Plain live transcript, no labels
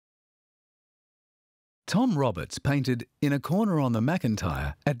Tom Roberts painted In a Corner on the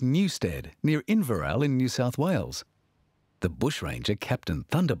Macintyre at Newstead, near Inverell in New South Wales. The bushranger Captain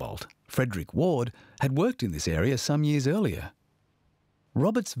Thunderbolt, Frederick Ward, had worked in this area some years earlier.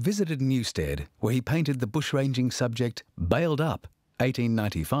 Roberts visited Newstead, where he painted the bushranging subject Bailed Up,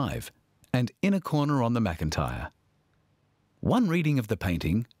 1895, and In a Corner on the Macintyre. One reading of the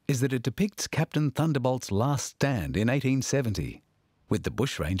painting is that it depicts Captain Thunderbolt's last stand in 1870, with the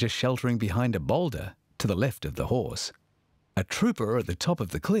bushranger sheltering behind a boulder to the left of the horse, a trooper at the top of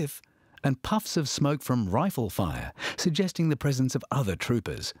the cliff, and puffs of smoke from rifle fire suggesting the presence of other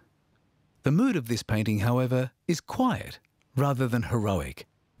troopers. The mood of this painting, however, is quiet rather than heroic,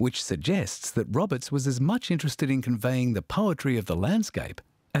 which suggests that Roberts was as much interested in conveying the poetry of the landscape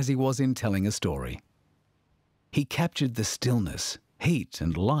as he was in telling a story. He captured the stillness, heat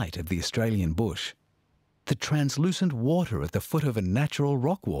and light of the Australian bush, the translucent water at the foot of a natural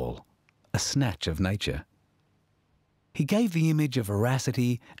rock wall, a snatch of nature. He gave the image a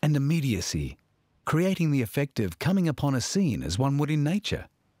veracity and immediacy, creating the effect of coming upon a scene as one would in nature.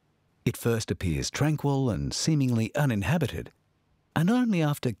 It first appears tranquil and seemingly uninhabited, and only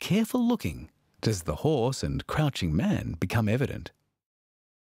after careful looking does the horse and crouching man become evident.